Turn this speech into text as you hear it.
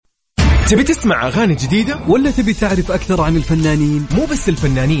تبي تسمع أغاني جديدة ولا تبي تعرف أكثر عن الفنانين؟ مو بس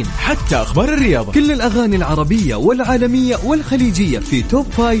الفنانين، حتى أخبار الرياضة، كل الأغاني العربية والعالمية والخليجية في توب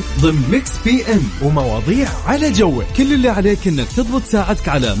 5 ضمن ميكس بي ام، ومواضيع على جوك. كل اللي عليك إنك تضبط ساعتك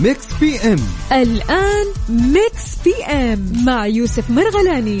على ميكس بي ام. الآن ميكس بي ام مع يوسف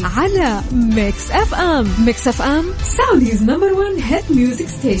مرغلاني على ميكس اف ام. ميكس اف ام سعوديز نمبر 1 هيت ميوزك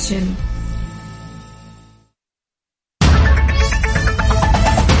ستيشن.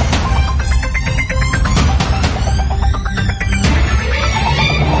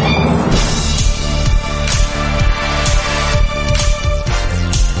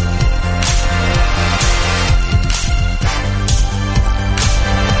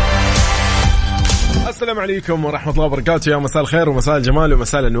 السلام عليكم ورحمة الله وبركاته، يا مساء الخير ومساء الجمال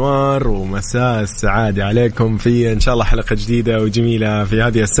ومساء الأنوار ومساء السعادة عليكم في إن شاء الله حلقة جديدة وجميلة في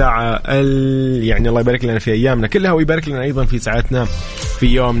هذه الساعة يعني الله يبارك لنا في أيامنا كلها ويبارك لنا أيضا في ساعتنا في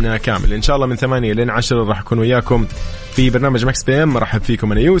يومنا كامل. إن شاء الله من 8 لين 10 راح أكون وياكم في برنامج مكس بي ام. مرحب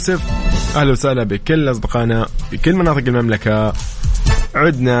فيكم، أنا يوسف، أهلا وسهلا بكل أصدقائنا في كل مناطق المملكة.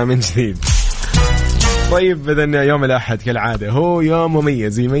 عدنا من جديد. طيب بدنا يوم الأحد كالعادة هو يوم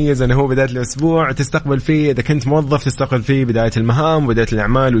مميز، يميز أنه هو بداية الأسبوع تستقبل فيه، إذا كنت موظف تستقبل فيه بداية المهام وبداية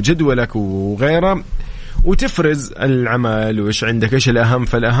الأعمال وجدولك وغيره، وتفرز العمل وإيش عندك، إيش الأهم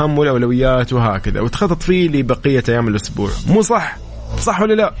فالأهم والأولويات وهكذا، وتخطط فيه لبقية أيام الأسبوع. مو صح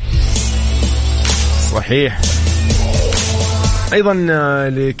ولا لا؟ صحيح. أيضا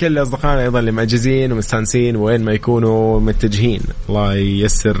لكل أصدقائنا أيضا اللي مأجزين ومستانسين وين ما يكونوا متجهين، الله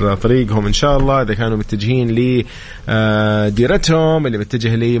ييسر طريقهم إن شاء الله. إذا كانوا متجهين لديرتهم، اللي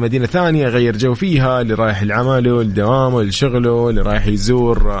متجه لمدينة ثانية غير جو فيها، اللي رايح لعمله لدوامه لشغله، اللي رايح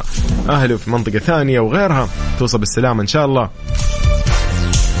يزور أهله في منطقة ثانية وغيرها، توصل بالسلامة إن شاء الله.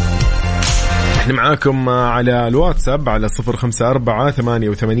 احنا معاكم على الواتساب على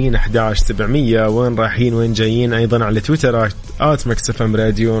 0548811700. وين رايحين وين جايين؟ ايضا على تويتر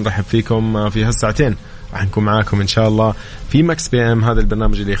 @مكسفمراديو. نرحب فيكم في هالساعتين، راح نكون معاكم ان شاء الله في مكس بي ام، هذا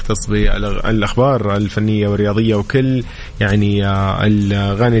البرنامج اللي يختص بالاخبار الفنيه والرياضيه وكل يعني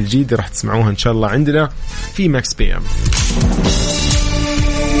الاغاني الجديده راح تسمعوها ان شاء الله عندنا في مكس بي ام.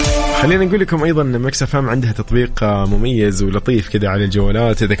 خلينا نقول لكم أيضا أن ميكس اف ام عندها تطبيق مميز ولطيف كده على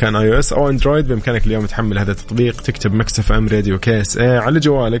الجوالات. إذا كان iOS أو أندرويد بإمكانك اليوم تحمل هذا التطبيق، تكتب ميكس اف ام راديو KSA على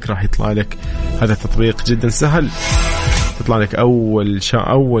جوالك، راح يطلع لك هذا التطبيق جدا سهل. تطلع لك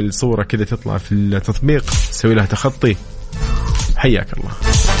أول صورة كده تطلع في التطبيق، تسوي لها تخطي. حياك الله.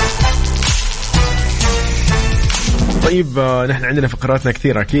 طيب نحن عندنا فقراتنا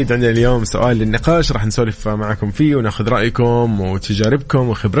كثيرة أكيد. عندنا اليوم سؤال للنقاش راح نسولف معكم فيه ونأخذ رأيكم وتجاربكم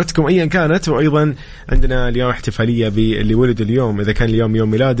وخبرتكم أيا كانت. وأيضا عندنا اليوم احتفالية باللي ولد اليوم، إذا كان اليوم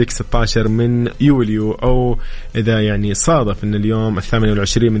يوم ميلادك 16 من يوليو، أو إذا يعني صادف أن اليوم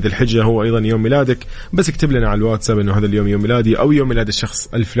 28 من ذي الحجة هو أيضا يوم ميلادك، بس اكتب لنا على الواتساب أنه هذا اليوم يوم ميلادي أو يوم ميلاد الشخص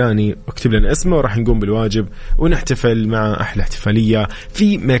الفلاني، اكتب لنا اسمه وراح نقوم بالواجب ونحتفل مع أحلى احتفالية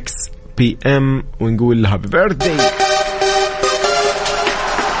في ميكس بي ام ونقول لها بيرثدي.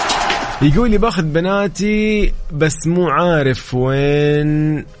 يقول لي باخذ بناتي بس مو عارف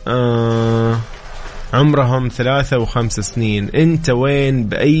وين، عمرهم 3 و5 سنين. انت وين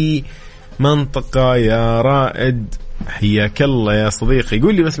بأي منطقة يا رائد؟ حياك الله يا صديقي.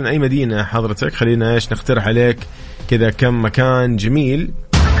 يقول لي بس من أي مدينة حضرتك؟ خلينا ايش نقترح عليك كذا كم مكان جميل.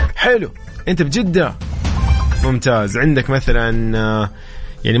 حلو، انت بجدة، ممتاز. عندك مثلا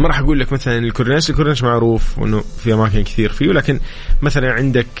يعني ما راح أقول لك مثلا الكورنيش معروف وإنه في أماكن كثير فيه، ولكن مثلا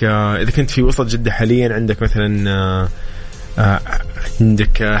عندك إذا كنت في وسط جدة حاليا عندك مثلا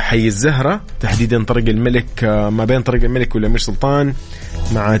عندك حي الزهرة تحديدا، طريق الملك، ما بين طريق الملك والأمير سلطان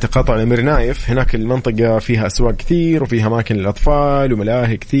مع تقاطع الأمير نايف. هناك المنطقة فيها أسواق كثير وفيها أماكن للأطفال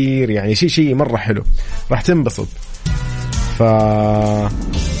وملاهي كثير، يعني شيء مرة حلو، راح تنبسط.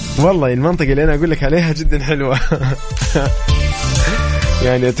 والله المنطقة اللي أنا أقول لك عليها جدا حلوة.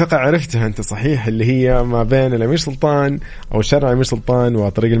 يعني أتوقع عرفتها أنت صحيح، اللي هي ما بين الأمير سلطان أو شارع الأمير سلطان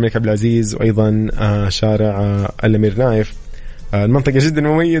وطريق الملك عبد العزيز وأيضا شارع الأمير نايف. المنطقة جدا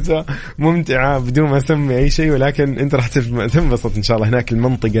مميزة ممتعة بدون ما أسمي أي شيء، ولكن أنت راح تنبسط إن شاء الله. هناك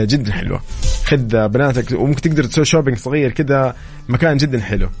المنطقة جدا حلوة، خذ بناتك وممكن تقدر تسوي شوبينج صغير كذا، مكان جدا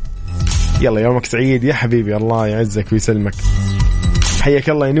حلو. يلا يومك سعيد يا حبيبي، الله يعزك ويسلمك. حياك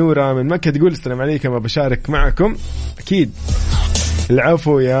الله يا نورة من مكة، تقول السلام عليكم، بشارك معكم. أكيد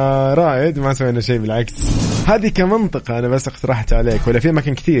العفو يا رائد، ما سوينا شيء بالعكس، هذه كمنطقة أنا بس اقترحت عليك، ولا في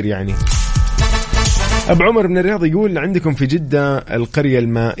مكان كثير يعني. أبو عمر من الرياض يقول عندكم في جدة القرية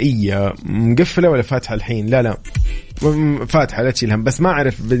المائية مقفلة ولا فاتحة الحين؟ لا فاتحة لا تشيلهم، بس ما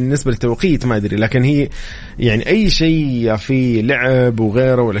أعرف بالنسبة للتوقيت ما أدري، لكن هي يعني أي شيء في لعب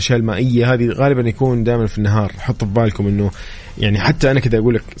وغيره والأشياء المائية هذه غالبا يكون دائما في النهار. حطوا في بالكم إنه يعني حتى أنا كذا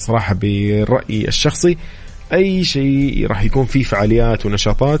أقول لك صراحة برأيي الشخصي، أي شيء راح يكون فيه فعاليات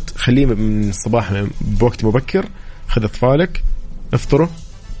ونشاطات خليه من الصباح بوقت مبكر. خذ أطفالك افطروا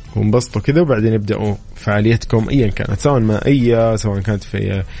وانبسطوا كذا وبعدين يبدأوا فعاليتكم أيا كانت، سواء مائية سواء كانت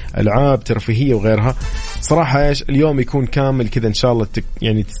في ألعاب ترفيهية وغيرها. صراحة إيش اليوم يكون كامل كذا إن شاء الله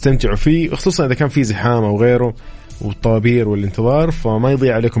يعني تستمتعوا فيه، خصوصا إذا كان في زحام أو غيره والطوابير والانتظار، فما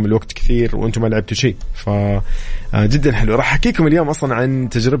يضيع عليكم الوقت كثير وأنتم ما لعبتوا شيء. فجدا حلو. راح أحكيكم اليوم أصلا عن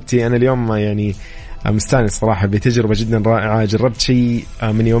تجربتي أنا اليوم، يعني مستانس صراحة بتجربة جدا رائعة. جربت شيء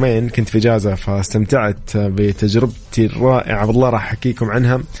من يومين كنت في إجازة فاستمتعت بتجربتي الرائعة والله، راح أحكيكم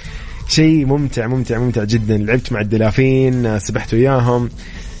عنها. شيء ممتع ممتع ممتع جدا. لعبت مع الدلافين، سبحت وياهم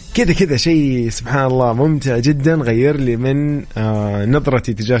كذا شيء سبحان الله ممتع جدا، غير لي من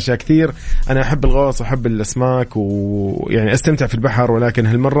نظرتي تجاه أشياء كثير. أنا أحب الغوص وأحب الأسماك ويعني أستمتع في البحر، ولكن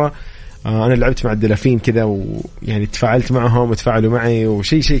هالمرة أنا لعبت مع الدلافين كذا ويعني تفاعلت معهم وتفاعلوا معي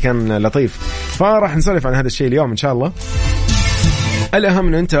وشيء كان لطيف. فراح نسولف عن هذا الشيء اليوم إن شاء الله. الأهم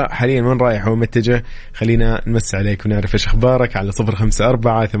أنه أنت حاليا وين رايح ومتجه، خلينا نمس عليك ونعرف إيش أخبارك على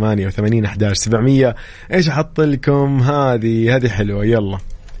 0548811700. إيش أحط لكم هذه حلوة. يلا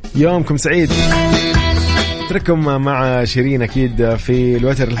يومكم سعيد. اترككم مع شيرين أكيد في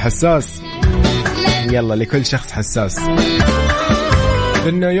الوتر الحساس. يلا لكل شخص حساس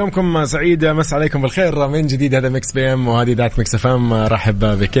إنه يومكم سعيد، مس عليكم بالخير من جديد. هذا ميكس بي ام وهذه ذات ميكس اف ام. رحب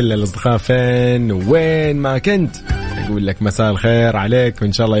بكل الأصدقاء فين وين ما كنت، أقول لك مساء الخير عليك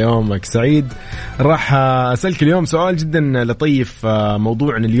وإن شاء الله يومك سعيد. راح أسألك اليوم سؤال جدا لطيف.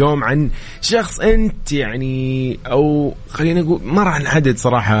 موضوعنا اليوم عن شخص أنت يعني، أو خلينا نقول ما راح نحدد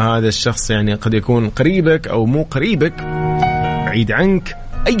صراحة هذا الشخص، يعني قد يكون قريبك أو مو قريبك، بعيد عنك،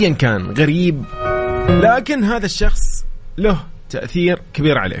 أيا كان غريب، لكن هذا الشخص له تأثير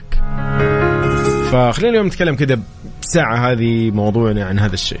كبير عليك. فخلينا اليوم نتكلم كده بساعة، هذه موضوعنا عن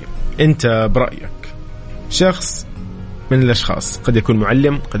هذا الشيء. أنت برأيك شخص من الأشخاص، قد يكون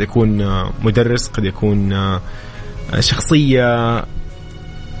معلم، قد يكون مدرس، قد يكون شخصية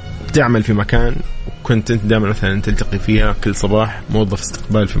تعمل في مكان وكنت أنت دائما مثلا تلتقي فيها كل صباح، موظف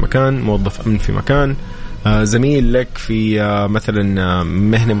استقبال في مكان، موظف أمن في مكان، زميل لك في مثلا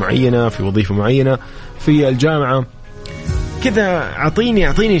مهنة معينة، في وظيفة معينة في الجامعة كذا.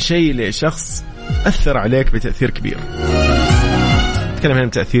 أعطيني شيء لشخص أثر عليك بتأثير كبير. أتكلم هنا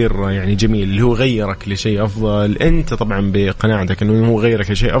بتأثير يعني جميل، اللي هو غيرك لشيء أفضل. أنت طبعا بقناعتك أنه هو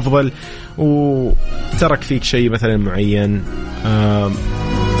غيرك لشيء أفضل وترك فيك شيء مثلا معين.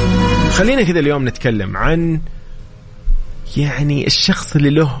 خلينا كذا اليوم نتكلم عن يعني الشخص اللي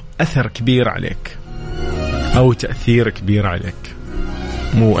له أثر كبير عليك أو تأثير كبير عليك،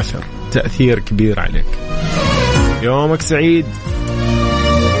 مو أثر، تأثير كبير عليك. يومك سعيد.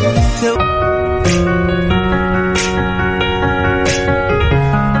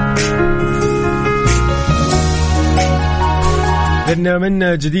 إن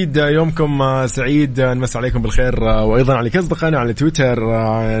من جديد يومكم سعيد، نمس عليكم بالخير وأيضا على أصدقائنا على تويتر.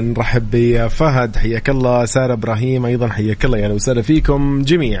 نرحب بفهد حياك الله، سارة إبراهيم أيضا حياك الله، يعني وسهلا فيكم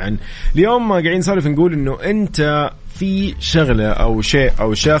جميعا. اليوم قاعدين نسولف نقول إنه أنت في شغلة أو شيء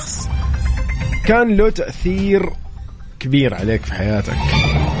أو شخص كان له تأثير كبير عليك في حياتك،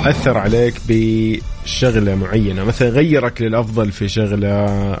 أثر عليك بشغلة معينة، مثلا غيرك للأفضل في شغلة،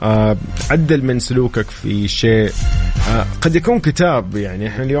 عدل من سلوكك في شيء. قد يكون كتاب، يعني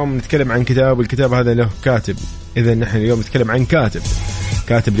احنا اليوم نتكلم عن كتاب والكتاب هذا له كاتب، إذا نحن اليوم نتكلم عن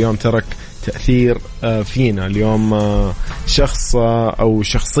كاتب اليوم ترك تأثير فينا. اليوم شخص أو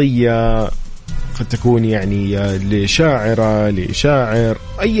شخصية قد تكون يعني لشاعرة لشاعر،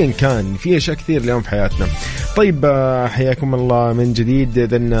 أيا كان، في أشياء كثير اليوم في حياتنا. طيب حياكم الله من جديد.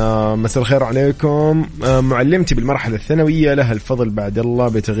 إذن مساء الخير عليكم. معلمتي بالمرحلة الثانوية لها الفضل بعد الله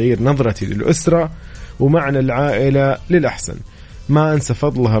بتغيير نظرتي للأسرة ومعنى العائلة للأحسن، ما أنسى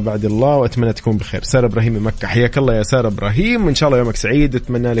فضلها بعد الله وأتمنى تكون بخير. سارة إبراهيم من مكة، حياك الله يا سارة إبراهيم، إن شاء الله يومك سعيد،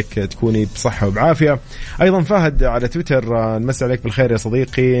 أتمنى لك تكوني بصحة وبعافية. أيضا فهد على تويتر، نمسي عليك بالخير يا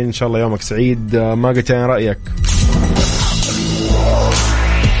صديقي، إن شاء الله يومك سعيد. ما قلت عن رأيك.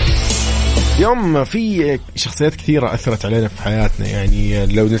 يوم في شخصيات كثيرة أثرت علينا في حياتنا، يعني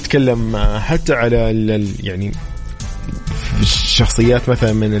لو نتكلم حتى على يعني الشخصيات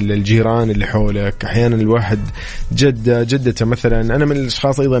مثلا من الجيران اللي حولك، أحيانا الواحد جدته مثلا. أنا من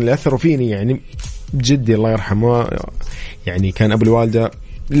الأشخاص أيضا اللي أثروا فيني، يعني جدي الله يرحمه، يعني كان أبو الوالدة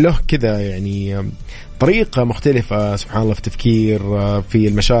له كذا يعني طريقة مختلفة سبحان الله في التفكير في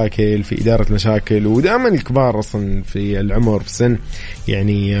المشاكل، في إدارة المشاكل. ودائما الكبار أصلا في العمر في السن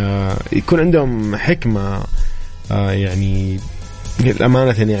يعني يكون عندهم حكمة يعني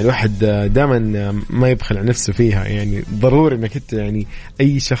الأمانة. يعني الواحد دائما ما يبخل عن نفسه فيها. يعني ضروري انك انت يعني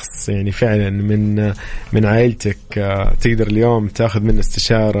اي شخص يعني فعلا من عائلتك تقدر اليوم تاخذ منه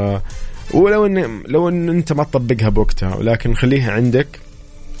استشارة، ولو ان انت ما تطبقها بوقتها، ولكن خليها عندك،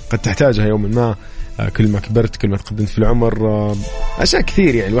 قد تحتاجها يوما ما. كل ما كبرت كل ما تقدمت في العمر أشياء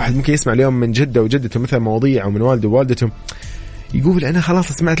كثير. يعني الواحد ممكن يسمع اليوم من جده وجدته مثلا مواضيع، أو من والده ووالدته يقول أنا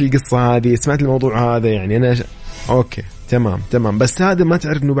خلاص سمعت القصة هذه، سمعت الموضوع هذا، يعني أنا أوكي تمام. بس هذا ما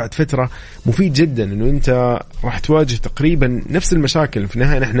تعرف أنه بعد فترة مفيد جدا، أنه أنت راح تواجه تقريبا نفس المشاكل. في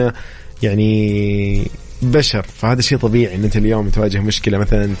النهاية نحن يعني بشر، فهذا شيء طبيعي ان انت اليوم تواجه مشكله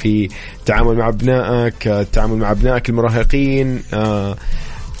مثلا في التعامل مع ابنائك، التعامل مع ابنائك المراهقين،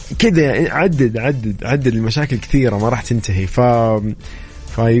 كذا عدد المشاكل كثيره ما راح تنتهي.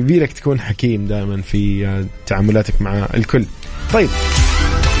 فيبي لك تكون حكيم دائما في تعاملاتك مع الكل. طيب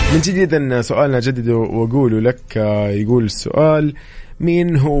من جديد سؤالنا جدده واقوله لك. يقول السؤال: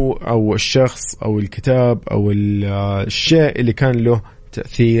 مين هو او الشخص او الكتاب او الشيء اللي كان له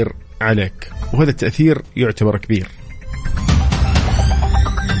تأثير عليك، وهذا التأثير يعتبر كبير؟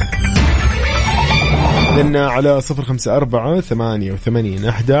 لنا على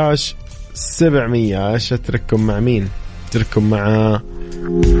 0548811700. أترككم مع مين؟ أترككم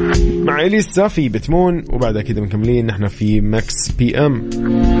مع إليسا في بتمون، وبعدها كده مكملين نحن في ماكس بي ام.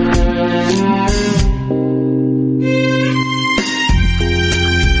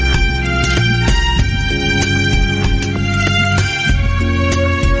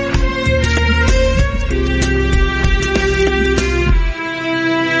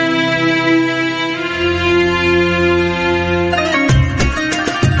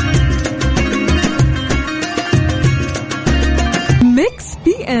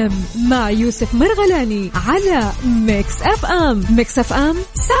 مع يوسف مرغلاني على ميكس اف ام. ميكس اف ام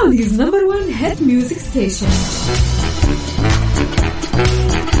سعوديز نمبر 1 هيت ميوزك ستيشن.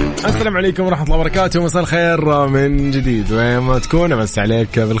 السلام عليكم ورحمة الله وبركاته. مساء الخير من جديد وين ما تكون، أمس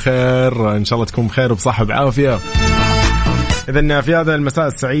عليك بالخير، إن شاء الله تكون بخير وبصحة وبعافية. إذن في هذا المساء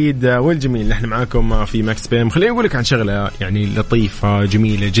السعيد والجميل نحن معاكم في ماكس بي ام. خليني أقول لك عن شغلة يعني لطيفة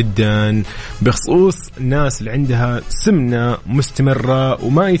جميلة جدا بخصوص الناس اللي عندها سمنة مستمرة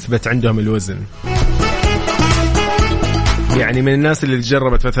وما يثبت عندهم الوزن. يعني من الناس اللي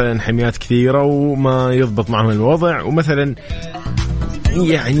جربت مثلا حميات كثيرة وما يضبط معهم الوضع، ومثلا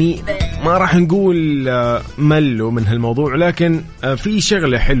يعني ما راح نقول ملوا من هالموضوع، لكن في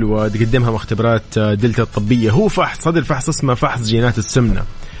شغلة حلوة تقدمها مختبرات دلتا الطبية. هو فحص، هذا الفحص اسمه فحص جينات السمنة.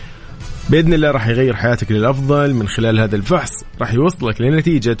 بإذن الله راح يغير حياتك للأفضل. من خلال هذا الفحص راح يوصلك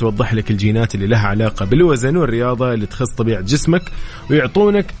لنتيجة توضح لك الجينات اللي لها علاقة بالوزن والرياضة اللي تخص طبيعة جسمك،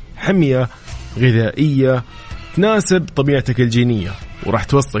 ويعطونك حمية غذائية تناسب طبيعتك الجينية، وراح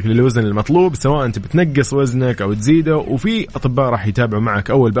توصلك للوزن المطلوب سواء انت بتنقص وزنك او تزيده. وفي اطباء راح يتابعوا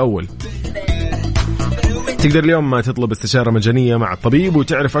معك اول باول. تقدر اليوم ما تطلب استشارة مجانية مع الطبيب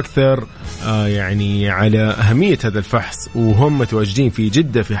وتعرف اكثر يعني على اهمية هذا الفحص. وهم متواجدين في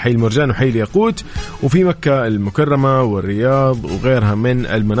جدة في حي المرجان وحي الياقوت، وفي مكة المكرمة والرياض وغيرها من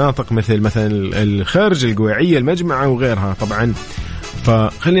المناطق مثلا الخرج، القويعية، المجمعة وغيرها طبعا.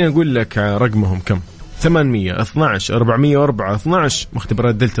 فخلينا نقول لك رقمهم كم: 812-404-12.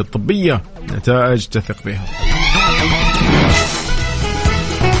 مختبرات دلتا الطبية، نتائج تثق بها.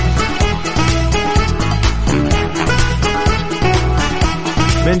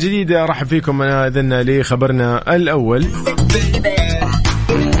 من جديد أرحب فيكم. أنا إذن لي خبرنا الأول: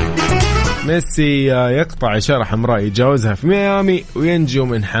 ميسي يقطع إشارة حمراء يتجاوزها في ميامي وينجو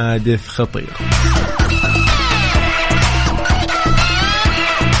من حادث خطير.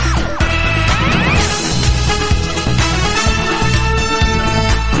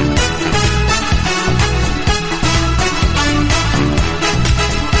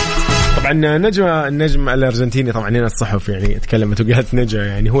 النجم الأرجنتيني طبعا لنا الصحف يعني تكلمت وقالت نجا،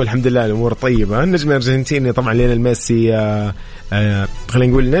 يعني هو الحمد لله الأمور طيبة. النجم الأرجنتيني طبعا لنا الميسي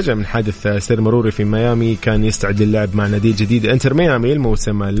خلينا نقول نجا من حادث سير مروري في ميامي، كان يستعد للعب مع نادي جديد انتر ميامي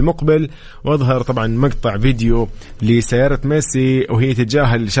الموسم المقبل. واظهر طبعا مقطع فيديو لسيارة ميسي وهي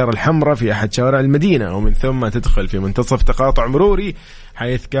تتجاهل الإشارة الحمراء في أحد شوارع المدينة، ومن ثم تدخل في منتصف تقاطع مروري،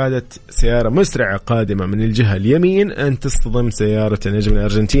 حيث كادت سيارة مسرعة قادمة من الجهة اليمين أن تصطدم سيارة النجم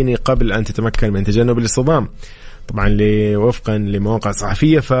الأرجنتيني قبل أن تتمكن من تجنب الاصطدام. طبعا وفقا لمواقع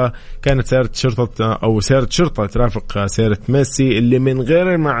صحفية، فكانت سيارة شرطة ترافق سيارة ميسي اللي من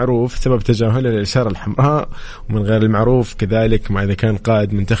غير المعروف سبب تجاهله للإشارة الحمراء، ومن غير المعروف كذلك ما إذا كان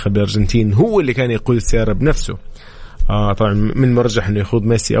قائد منتخب الأرجنتين هو اللي كان يقود السيارة بنفسه. طبعا من المرجح انه يخوض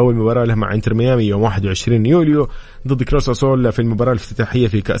ميسي اول مباراة له مع انتر ميامي يوم 21 يوليو ضد كروس أسول في المباراة الافتتاحية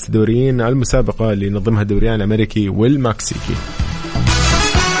في كأس الدوريين، المسابقة اللي ينظمها الدوريان الامريكي والمكسيكي.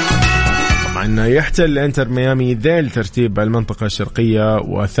 طبعا يحتل انتر ميامي ذيل ترتيب المنطقة الشرقية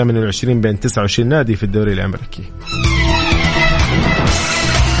و28 بين 29 نادي في الدوري الامريكي.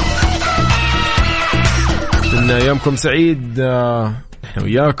 إن يومكم سعيد، احنا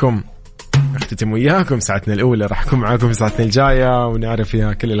وياكم اختتم وياكم ساعتنا الأولى، راح أكون معاكم ساعتنا الجاية ونعرف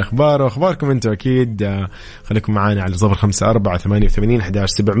فيها كل الأخبار وأخباركم أنتوا أكيد. خليكم معانا على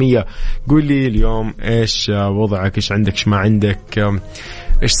 0548811700. قول لي اليوم إيش وضعك، إيش عندك، إيش ما عندك،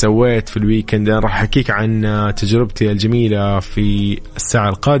 إيش سويت في الويكند. أنا راح أحكيك عن تجربتي الجميلة في الساعة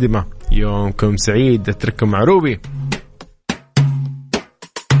القادمة. يومكم سعيد، أترككم مع روبي.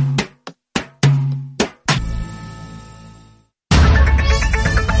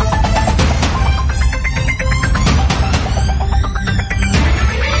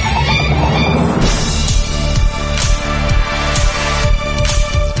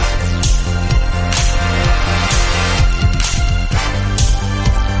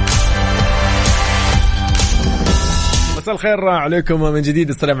 مساء الخير عليكم من جديد،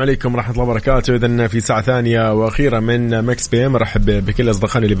 السلام عليكم ورحمة الله وبركاته. إذن في ساعة ثانية وأخيرة من مكس بي ام، رحب بكل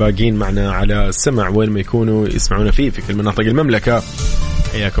أصدقائنا اللي باقين معنا على السمع وين ما يكونوا يسمعونا فيه في كل مناطق المملكة.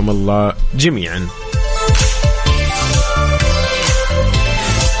 حياكم الله جميعا.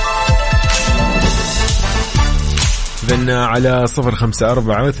 إذن على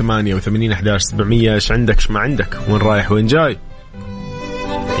 0548811700 إيش عندك إيش ما عندك، وين رايح وين جاي.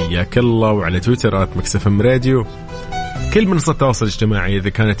 حياك الله. وعلى تويتر @مكسفم راديو، كل منصات التواصل الاجتماعي إذا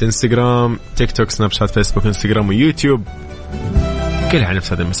كانت انستغرام، تيك توك، سناب شات، فيسبوك، انستغرام ويوتيوب، كلها على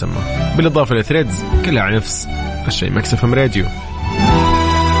نفس هذا المسمى، بالإضافة لثريدز كلها على نفس الشيء، مكسفم راديو.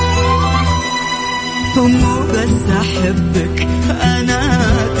 بس أحبك أنا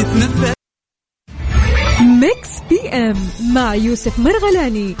تتنفس. ميكس بي ام مع يوسف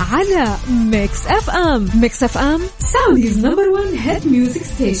مرغلاني على ميكس اف ام. ميكس اف ام سعوديز نمبر 1 هيد ميوزك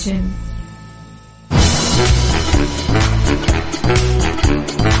ستيشن.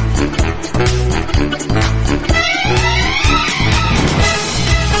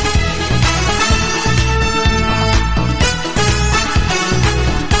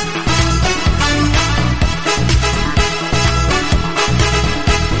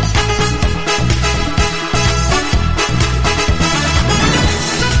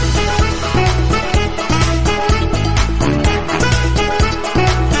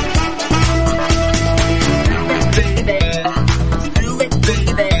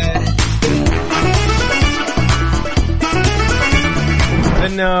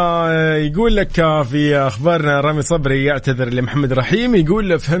 يقول لك في أخبارنا رامي صبري يعتذر لمحمد رحيم، يقول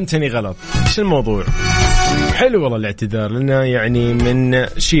له فهمتني غلط. إيش الموضوع؟ حلو والله الاعتذار، لأنه يعني من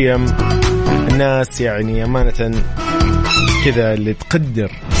شيم الناس يعني أمانة كذا اللي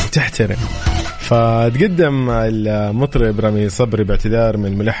تقدر وتحترم. فتقدم المطرب رامي صبري باعتذار من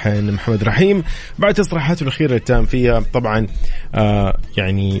الملحن محمد رحيم بعد تصريحاته الأخيرة التام فيها طبعا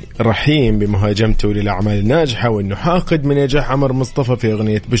يعني رحيم بمهاجمته للأعمال الناجحة وأنه حاقد من نجاح عمر مصطفى في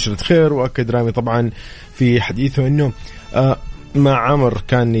أغنية بشرة خير. وأكد رامي طبعا في حديثه أنه مع عمر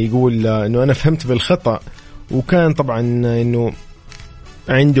كان يقول أنه أنا فهمت بالخطأ، وكان طبعا أنه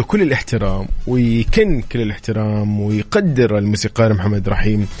عنده كل الاحترام ويكن كل الاحترام ويقدر الموسيقار محمد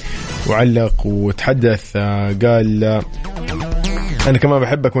رحيم. وعلق وتحدث قال أنا كمان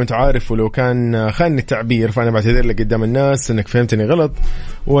بحبك وأنت عارف، ولو كان خانني التعبير فأنا بعتذر لك قدام الناس أنك فهمتني غلط،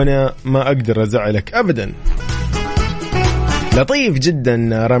 وأنا ما أقدر أزعلك أبدا. لطيف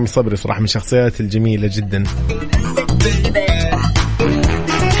جدا رامي صبري صراحة، من الشخصيات الجميلة جدا.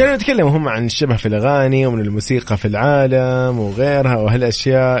 كانوا يتكلموا هم عن الشبه في الأغاني ومن الموسيقى في العالم وغيرها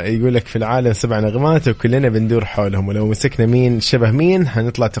وهالأشياء. يقول لك في العالم 7 نغمات وكلنا بندور حولهم، ولو مسكنا مين شبه مين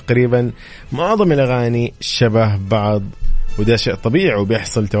هنطلع تقريبا معظم الأغاني شبه بعض، وده شيء طبيعي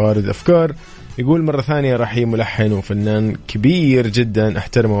وبيحصل توارد أفكار. يقول مرة ثانية رحيم ملحن وفنان كبير جدا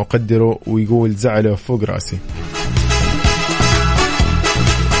احترمه وقدره، ويقول زعله فوق راسي.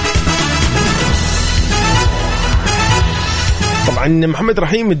 طبعا محمد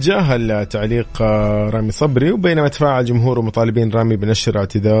رحيم تجاهل تعليق رامي صبري، وبينما تفاعل جمهور ومطالبين رامي بنشر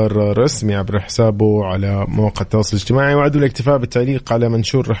اعتذار رسمي عبر حسابه على مواقع التواصل الاجتماعي، وعدوا الاكتفاء بالتعليق على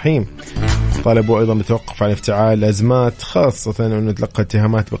منشور رحيم. طالبوا أيضا بالتوقف عن افتعال أزمات، خاصة أنه تلقى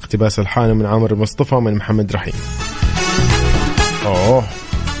اتهامات باقتباس الحان من عامر المصطفى من محمد رحيم.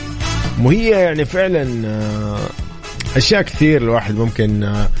 وهي يعني فعلا أشياء كثير الواحد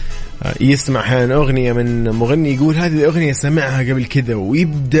ممكن يسمع أحيانا أغنية من مغني يقول هذه الأغنية سمعها قبل كذا،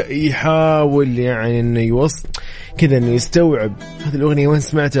 ويبدأ يحاول يعني إنه يوصل كذا إنه يستوعب هذه الأغنية وين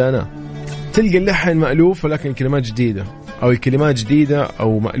سمعتها أنا. تلقى اللحن مألوف ولكن الكلمات جديدة، أو الكلمات جديدة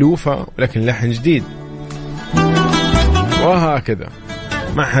أو مألوفة ولكن اللحن جديد، وهكذا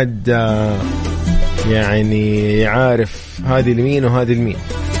ما حد يعني يعرف هذه لمين وهذه لمين.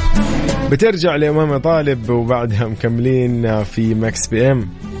 بترجع لأمام طالب وبعدها مكملين في ماكس بي ام.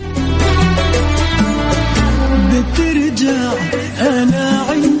 بترجع أنا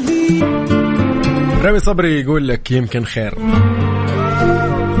عندي. رامي صبري يقول لك يمكن خير.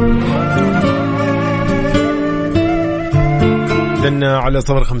 لأن على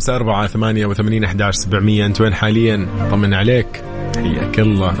 0548811700 أنت وين حاليا؟ طمن عليك، حياك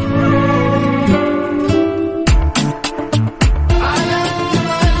الله.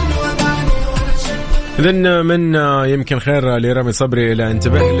 إذن من يمكن خير لرامي صبري إلى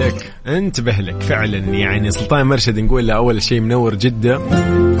انتبه لك فعلا. يعني سلطان مرشد نقول له أول شيء منور جدة،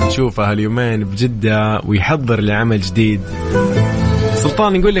 نشوفه هاليومين بجدة ويحضر لعمل جديد.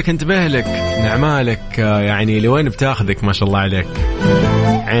 سلطان نقول لك انتبه لك، نعمالك يعني لوين بتاخذك ما شاء الله عليك،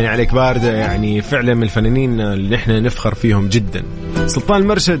 عين عليك باردة، يعني فعلا من الفنانين اللي احنا نفخر فيهم جدا. سلطان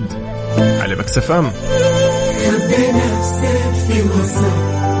المرشد على مكس اف ام.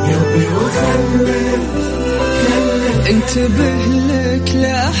 انتبه لك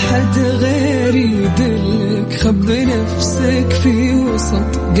لا أحد غيري يدلك، خبي نفسك في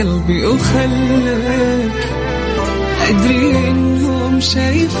وسط قلبي وخلك. أدري إنهم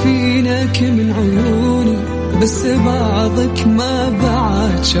شايفينك من عيوني، بس بعضك ما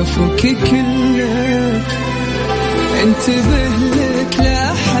بعد شافوك كلك. انتبه لك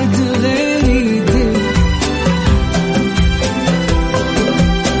لا أحد غيري يدلك.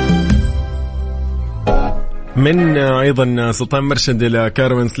 من أيضا سلطان مرشد إلى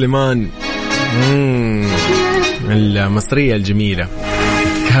كارمن سليمان، المصرية الجميلة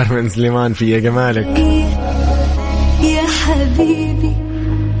كارمن سليمان في يا جمالك. يا حبيبي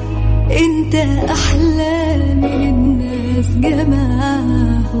انت أحلى من الناس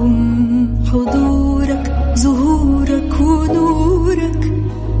جمعهم، حضورك ظهورك ونورك،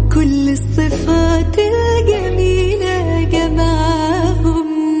 كل الصفات الجميلة جمعهم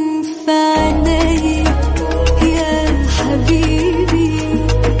فعناي. يا حبيبي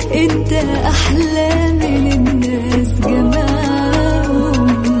انت أحلى من الناس جمعهم،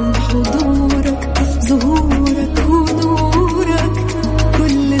 حضورك ظهورك ونورك،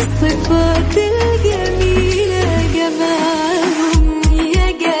 كل الصفات